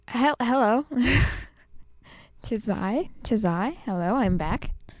Hello. Tis I. Hello, I'm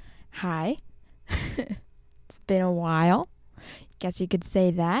back. Hi. It's been a while. Guess you could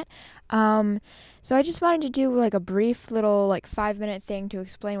say that. So I just wanted to do like a brief little 5-minute thing to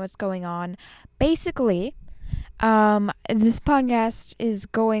explain what's going on. Basically, this podcast is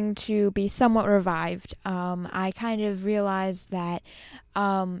going to be somewhat revived. I kind of realized that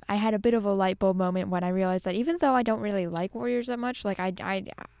I had a bit of a light bulb moment when I realized that even though I don't really like Warriors that much, I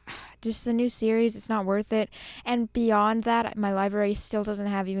just the new series, it's not worth it. And beyond that, my library still doesn't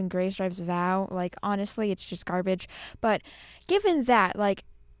have even Greystripes Vow. Honestly, it's just garbage. But given that,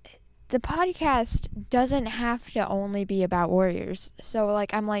 the podcast doesn't have to only be about Warriors. So,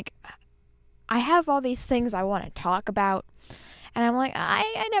 I have all these things I want to talk about. And I'm like,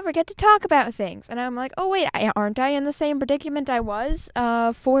 I never get to talk about things. And I'm like, oh, wait, aren't I in the same predicament I was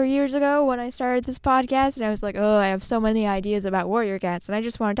 4 years ago when I started this podcast? And I was like, oh, I have so many ideas about Warrior Cats, and I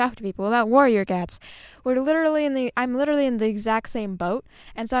just want to talk to people about Warrior Cats. I'm literally in the exact same boat.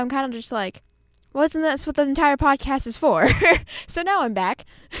 And so I'm kind of just like, well, isn't that what the entire podcast is for? So now I'm back.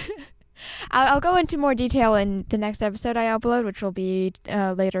 I'll go into more detail in the next episode I upload, which will be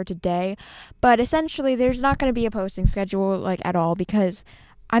later today. But essentially, there's not going to be a posting schedule at all because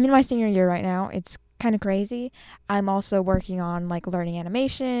I'm in my senior year right now. It's kind of crazy. I'm also working on learning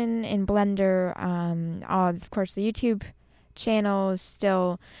animation in Blender. Of course, the YouTube channel is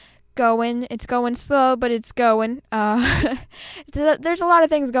still going. It's going slow, but it's going. There's a lot of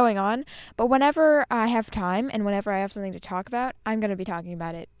things going on, but whenever I have time and whenever I have something to talk about, I'm going to be talking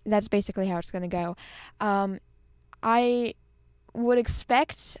about it. That's basically how it's going to go. I would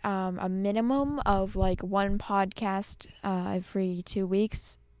expect a minimum of one podcast every 2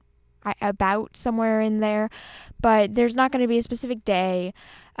 weeks, about somewhere in there, but there's not going to be a specific day.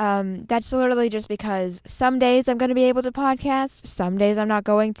 That's literally just because some days I'm going to be able to podcast, some days I'm not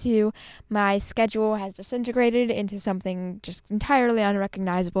going to. My schedule has disintegrated into something just entirely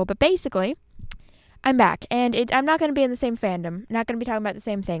unrecognizable, but basically, I'm back, and I'm not going to be in the same fandom, not going to be talking about the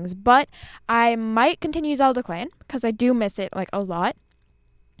same things, but I might continue Zelda Clan, because I do miss it, a lot.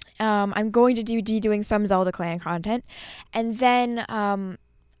 I'm going to be doing some Zelda Clan content, and then,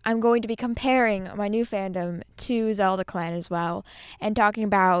 I'm going to be comparing my new fandom to Zelda Clan as well, and talking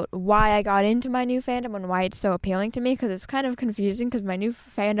about why I got into my new fandom and why it's so appealing to me, because it's kind of confusing, because my new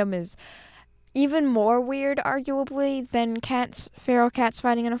fandom is even more weird, arguably, than feral cats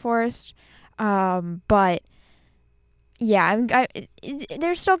fighting in a forest. But yeah,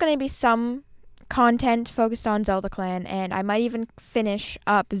 there's still going to be some content focused on Zelda Clan, and I might even finish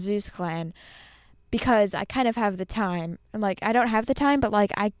up Zeus Clan, because I kind of have the time. I don't have the time, but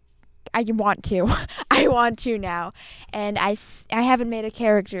I want to. I want to now. And I haven't made a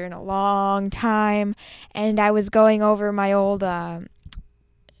character in a long time, and I was going over my old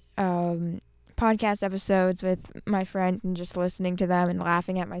podcast episodes with my friend and just listening to them and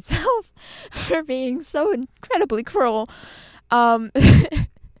laughing at myself for being so incredibly cruel. But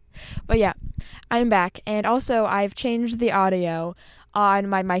yeah, I'm back, and also I've changed the audio on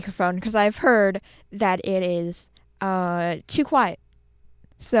my microphone because I've heard that it is too quiet.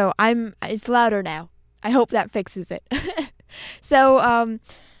 So it's louder now. I hope that fixes it. So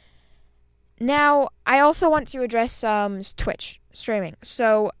now I also want to address Twitch streaming.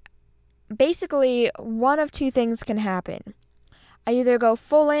 So basically, one of two things can happen. I either go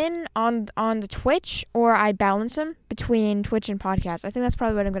full in on the Twitch, or I balance them between Twitch and podcast. I think that's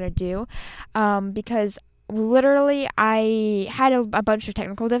probably what I'm going to do, because literally I had a bunch of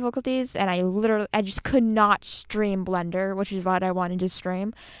technical difficulties, and I just could not stream Blender, which is what I wanted to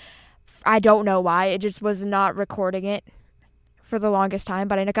stream. I don't know why. It just was not recording it for the longest time,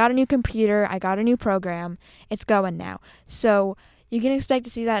 but I got a new computer, I got a new program, it's going now. So you can expect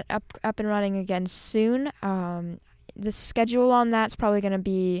to see that up and running again soon. The schedule on that's probably going to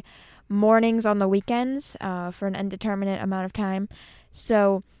be mornings on the weekends for an indeterminate amount of time.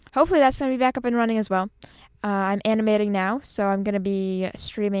 So hopefully that's going to be back up and running as well. I'm animating now, so I'm going to be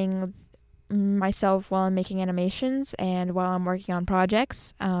streaming myself while I'm making animations and while I'm working on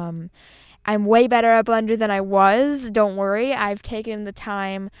projects. I'm way better at Blender than I was. Don't worry. I've taken the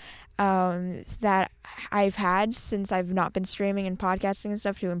time that I've had since I've not been streaming and podcasting and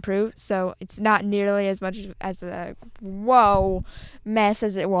stuff to improve. So it's not nearly as much as a mess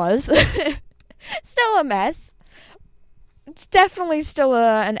as it was. Still a mess. It's definitely still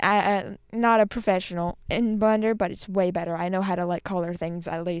not a professional in Blender, but it's way better. I know how to color things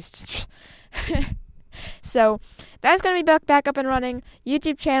at least. So that's going to be back up and running.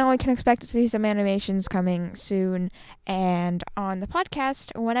 YouTube channel, I can expect to see some animations coming soon. And on the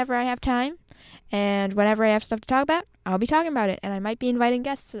podcast, whenever I have time, And whenever I have stuff to talk about, I'll be talking about it. And I might be inviting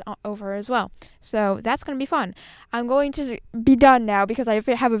guests over as well. So that's going to be fun. I'm going to be done now because I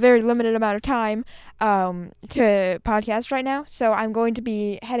have a very limited amount of time to podcast right now. So I'm going to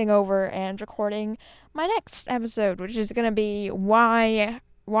be heading over and recording my next episode, which is going to be why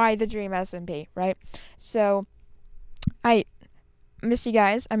the Dream SMP, right? So I miss you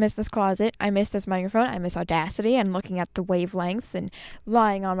guys. I miss this closet. I miss this microphone. I miss Audacity and looking at the wavelengths and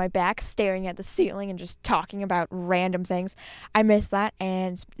lying on my back, staring at the ceiling and just talking about random things. I miss that,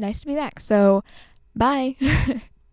 and it's nice to be back. So, bye.